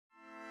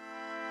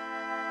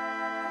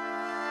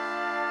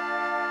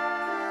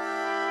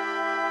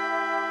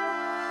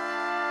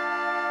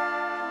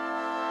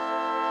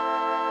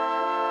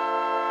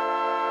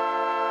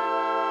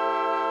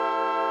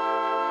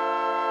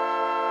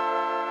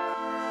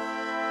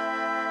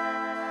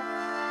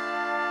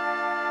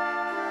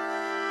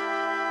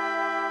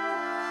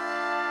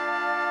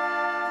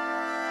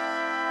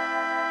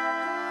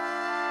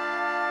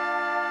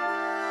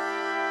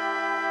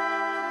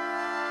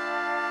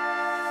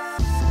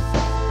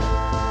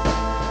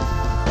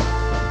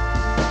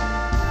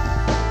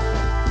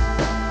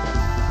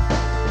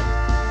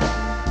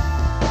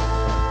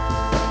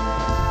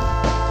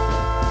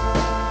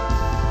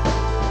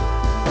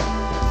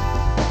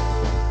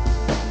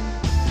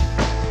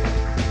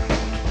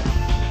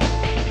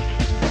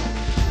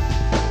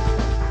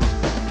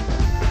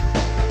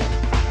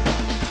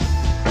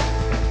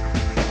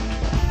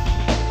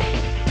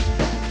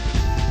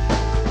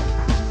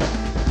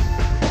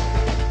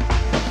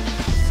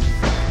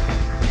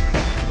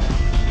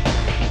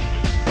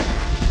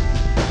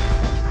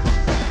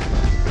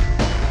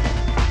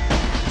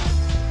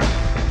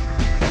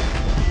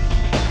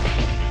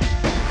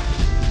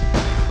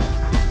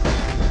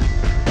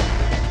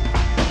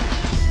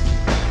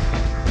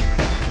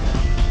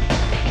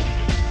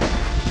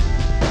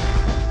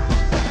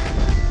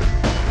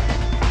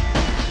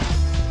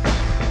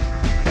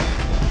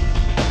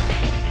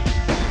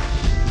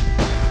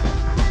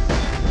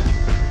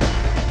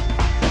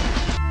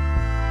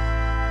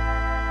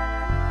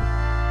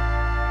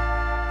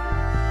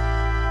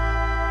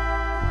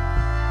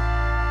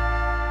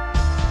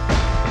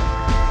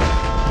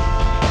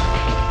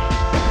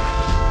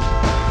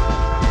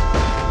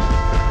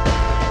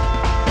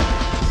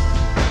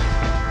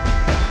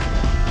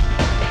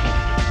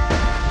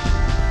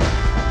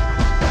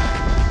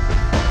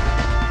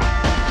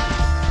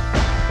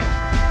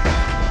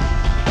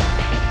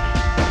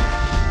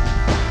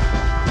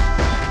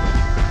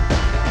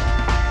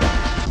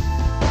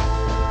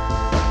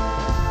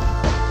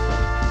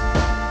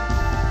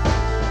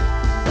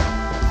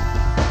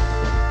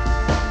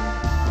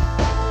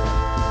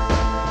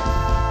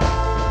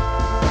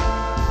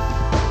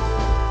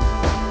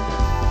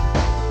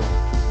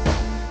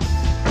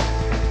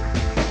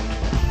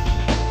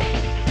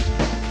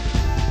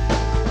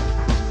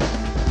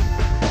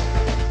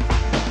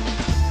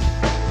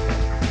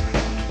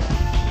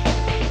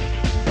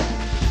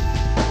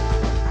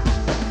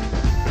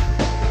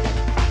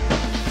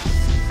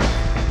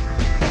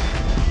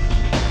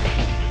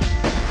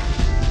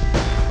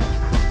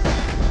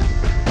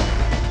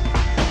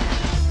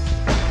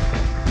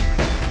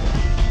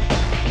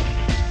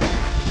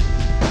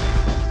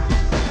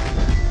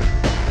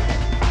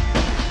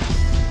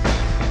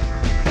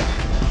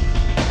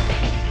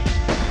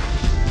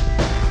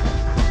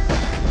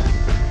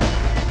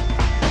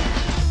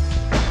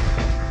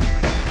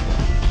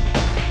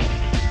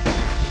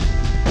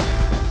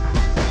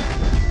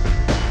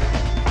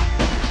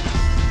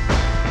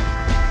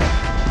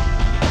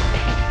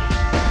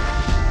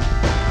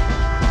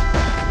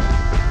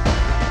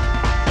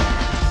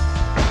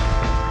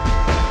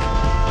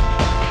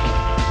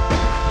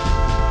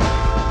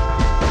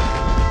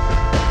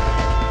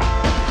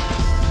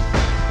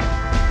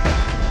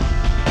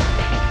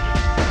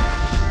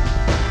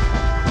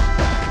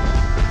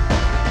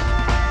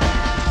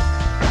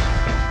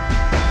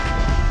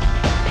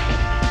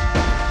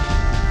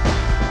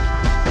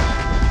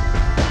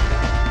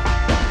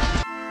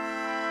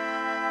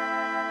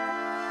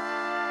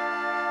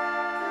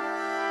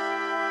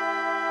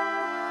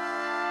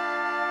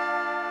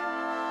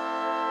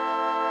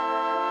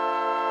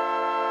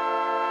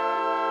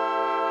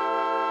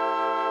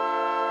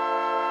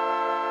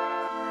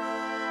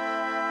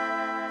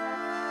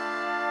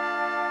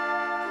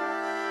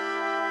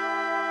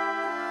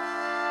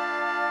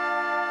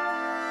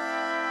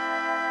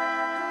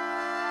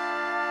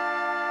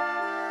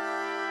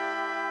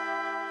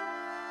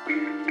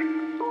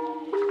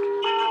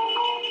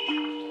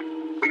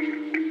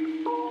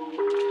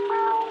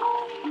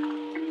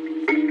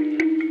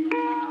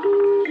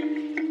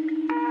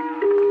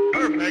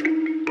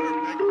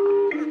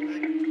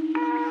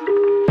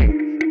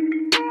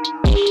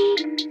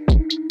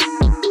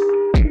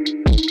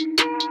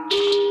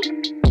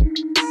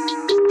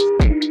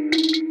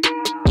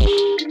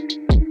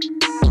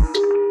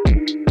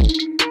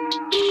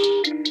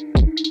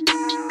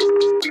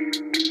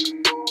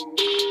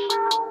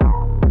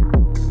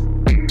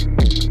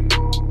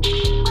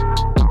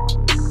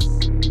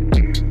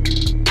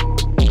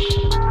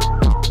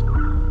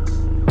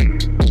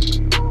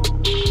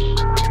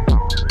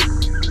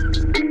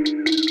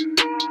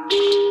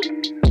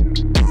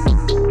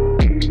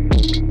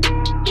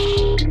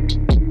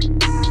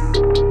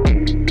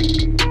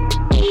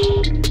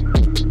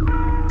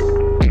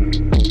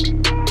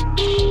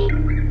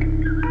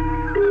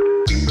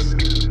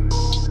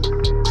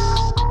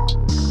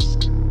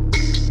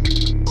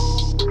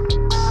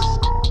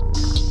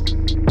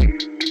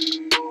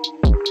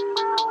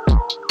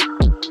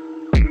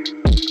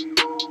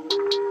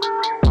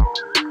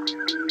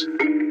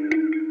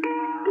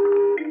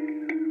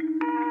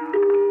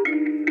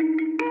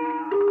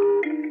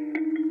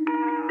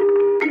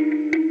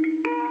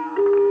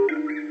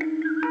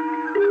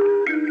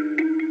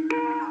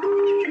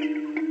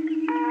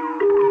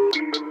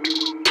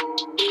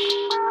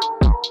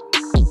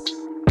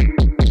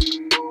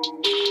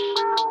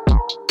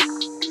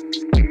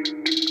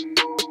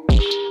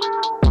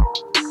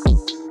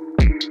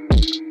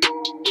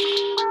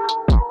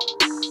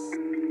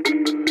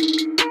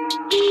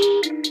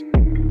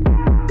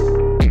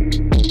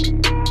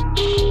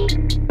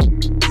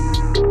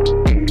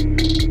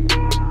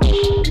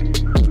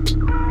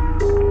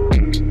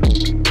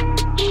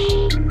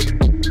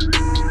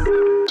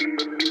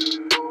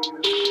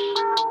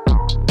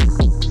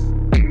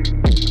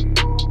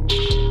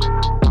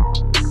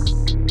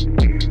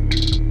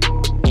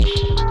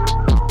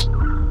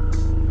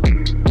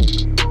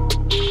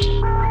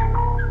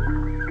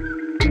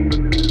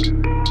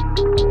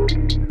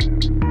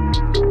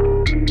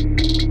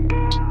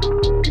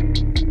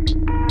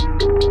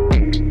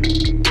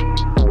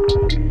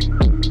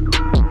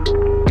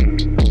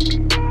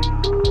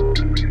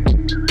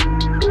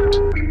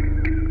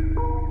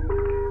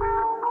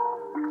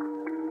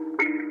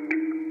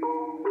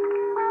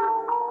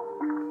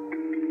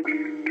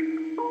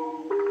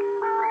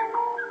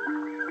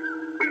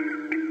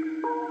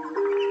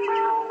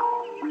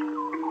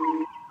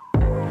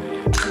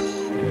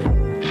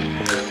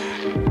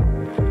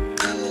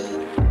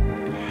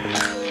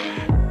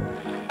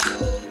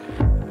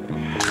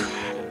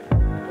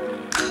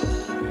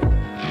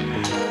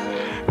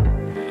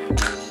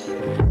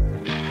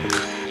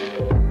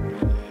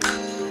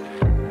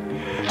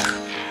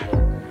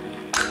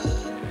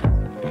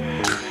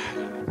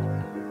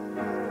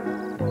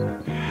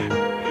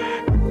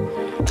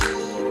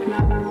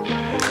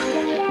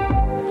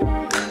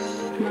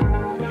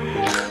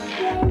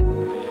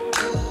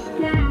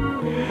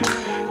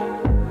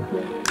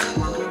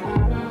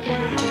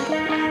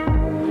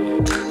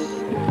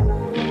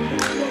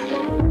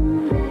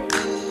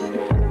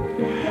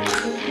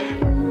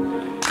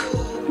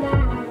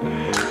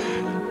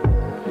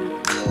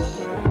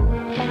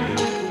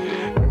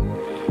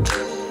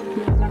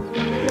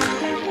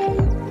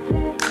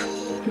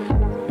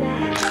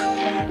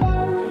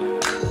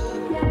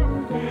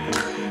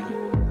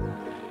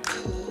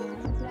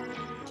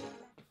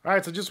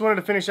Alright, so just wanted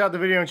to finish out the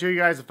video and show you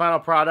guys the final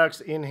products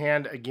in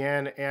hand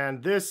again.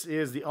 And this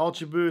is the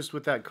Ultra Boost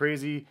with that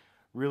crazy,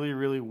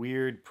 really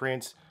weird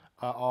print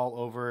all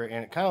over.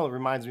 And it kind of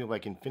reminds me of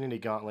like Infinity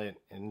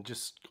Gauntlet and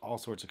just all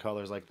sorts of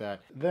colors like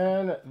that.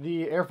 Then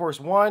the Air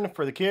Force One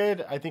for the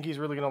kid. I think he's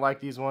really going to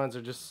like these ones.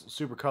 They're just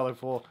super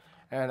colorful.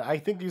 And I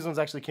think these ones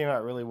actually came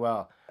out really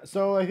well.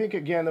 So I think,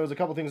 again, there was a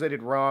couple things I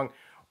did wrong.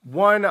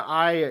 One,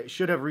 I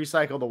should have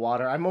recycled the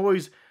water.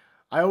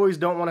 I always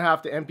don't want to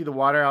have to empty the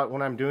water out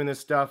when I'm doing this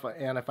stuff,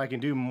 and if I can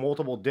do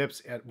multiple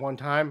dips at one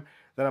time,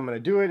 then I'm going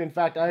to do it. In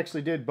fact, I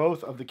actually did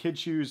both of the kid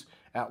shoes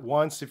at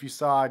once, if you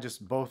saw,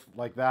 just both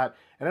like that,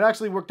 and it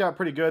actually worked out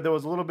pretty good. There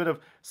was a little bit of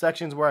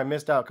sections where I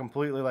missed out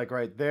completely, like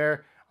right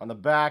there on the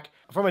back.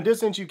 From a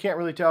distance, you can't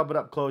really tell, but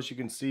up close, you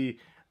can see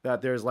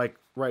that there's like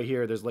right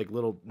here, there's like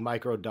little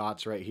micro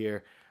dots right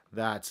here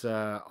that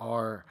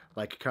are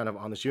like kind of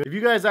on the shoe. If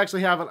you guys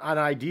actually have an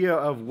idea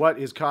of what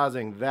is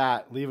causing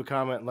that, leave a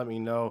comment and let me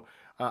know.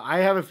 I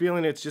have a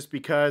feeling it's just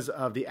because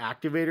of the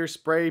activator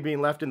spray being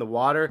left in the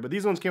water, but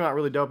these ones came out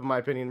really dope in my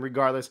opinion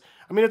regardless.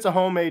 I mean, it's a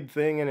homemade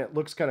thing and it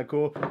looks kind of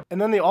cool.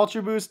 And then the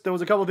Ultra Boost, there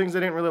was a couple things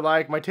I didn't really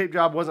like. My tape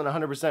job wasn't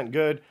 100%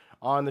 good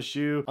on the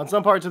shoe. On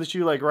some parts of the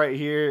shoe, like right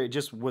here, it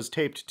just was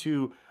taped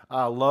too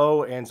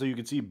low, and so you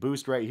could see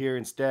Boost right here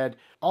instead.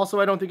 Also,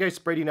 I don't think I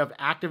sprayed enough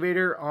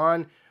activator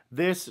on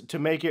this to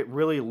make it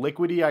really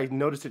liquidy. I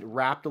noticed it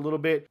wrapped a little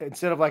bit.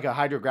 Instead of like a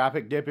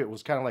hydrographic dip, it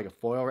was kind of like a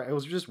foil. It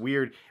was just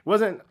weird. It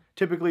wasn't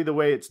typically the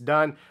way it's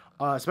done,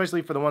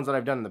 especially for the ones that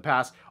I've done in the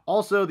past.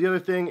 Also, the other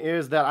thing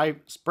is that I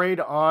sprayed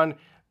on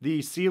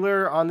the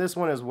sealer on this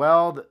one as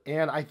well,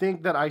 and I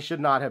think that I should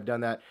not have done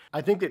that.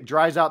 I think it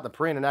dries out the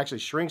print and actually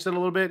shrinks it a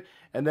little bit,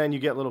 and then you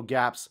get little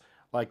gaps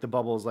like the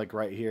bubbles like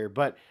right here.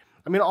 But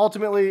I mean,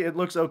 ultimately it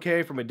looks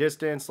okay from a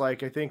distance.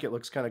 Like, I think it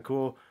looks kind of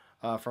cool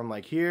from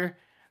like here.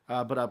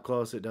 But up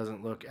close, it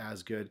doesn't look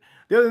as good.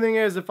 The other thing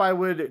is, if I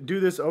would do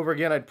this over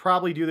again, I'd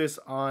probably do this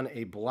on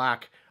a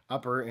black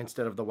upper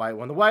instead of the white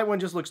one. The white one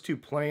just looks too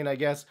plain, I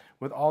guess,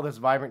 with all this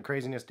vibrant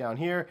craziness down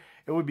here.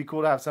 It would be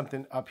cool to have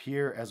something up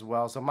here as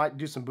well. So I might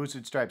do some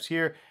boosted stripes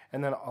here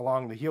and then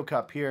along the heel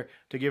cup here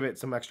to give it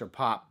some extra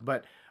pop.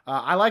 But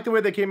I like the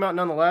way they came out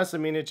nonetheless. I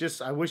mean, it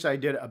just, I wish I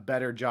did a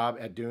better job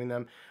at doing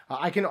them.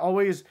 I can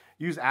always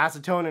use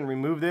acetone and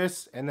remove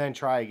this and then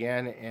try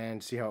again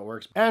and see how it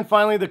works. And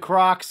finally, the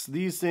Crocs.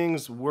 These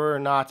things were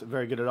not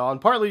very good at all.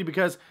 And partly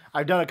because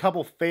I've done a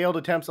couple failed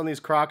attempts on these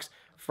Crocs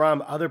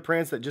from other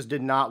prints that just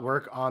did not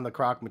work on the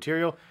Croc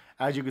material.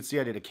 As you can see,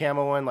 I did a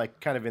camo one,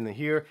 like kind of in the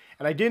here.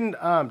 And I didn't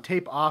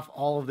tape off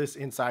all of this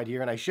inside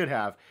here, and I should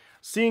have.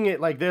 Seeing it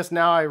like this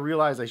now, I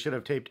realize I should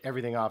have taped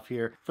everything off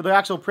here. For the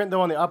actual print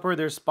though, on the upper,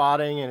 there's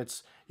spotting, and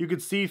it's, you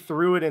could see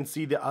through it and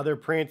see the other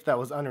print that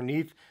was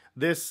underneath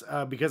this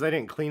because I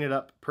didn't clean it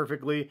up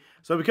perfectly.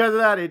 So because of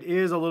that, it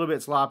is a little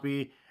bit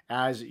sloppy,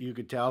 as you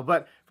could tell.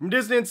 But from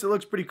distance, it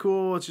looks pretty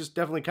cool. It's just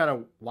definitely kind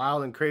of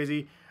wild and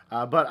crazy.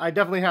 But I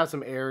definitely have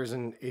some errors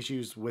and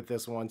issues with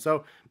this one.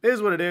 So it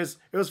is what it is.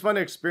 It was fun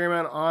to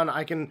experiment on.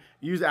 I can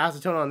use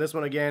acetone on this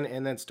one again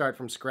and then start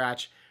from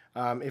scratch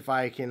if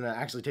I can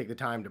actually take the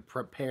time to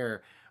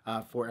prepare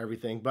for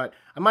everything. But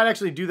I might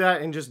actually do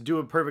that and just do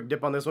a perfect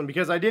dip on this one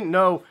because I didn't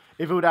know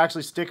if it would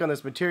actually stick on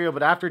this material.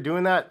 But after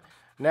doing that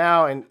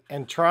now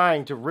and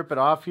trying to rip it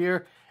off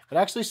here, it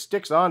actually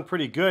sticks on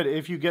pretty good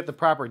if you get the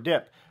proper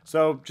dip.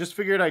 So just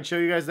figured I'd show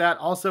you guys that.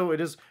 Also, it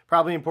is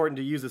probably important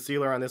to use a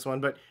sealer on this one,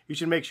 but you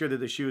should make sure that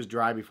the shoe is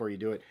dry before you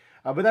do it.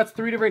 But that's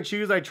 3 different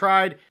shoes I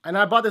tried, and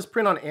I bought this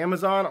print on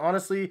Amazon.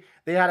 Honestly,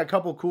 they had a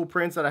couple cool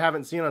prints that I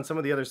haven't seen on some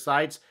of the other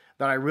sites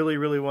that I really,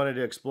 really wanted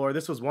to explore.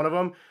 This was one of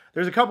them.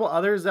 There's a couple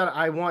others that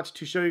I want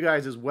to show you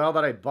guys as well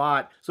that I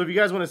bought. So if you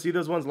guys want to see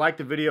those ones, like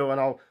the video,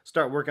 and I'll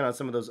start working on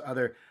some of those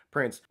other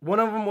prints. One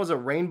of them was a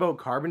rainbow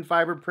carbon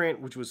fiber print,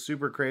 which was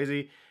super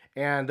crazy.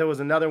 And there was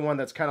another one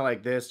that's kind of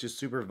like this, just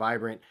super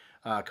vibrant,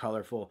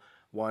 colorful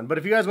one. But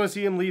if you guys want to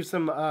see them, leave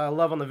some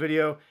love on the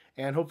video,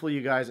 and hopefully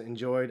you guys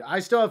enjoyed.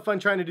 I still have fun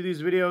trying to do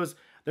these videos.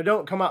 They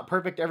don't come out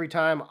perfect every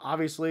time,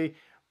 obviously,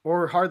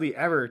 or hardly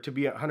ever, to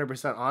be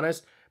 100%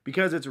 honest,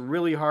 because it's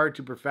really hard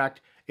to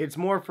perfect. It's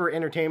more for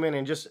entertainment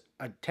and just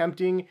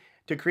attempting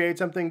to create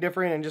something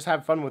different and just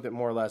have fun with it,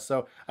 more or less.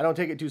 So I don't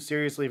take it too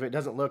seriously if it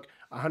doesn't look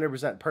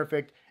 100%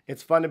 perfect.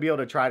 It's fun to be able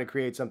to try to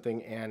create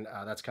something, and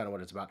that's kind of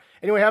what it's about.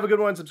 Anyway, have a good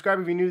one. Subscribe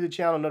if you're new to the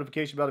channel.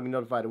 Notification bell to be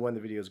notified of when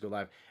the videos go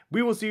live.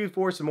 We will see you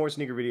for some more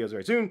sneaker videos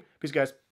very soon. Peace, guys.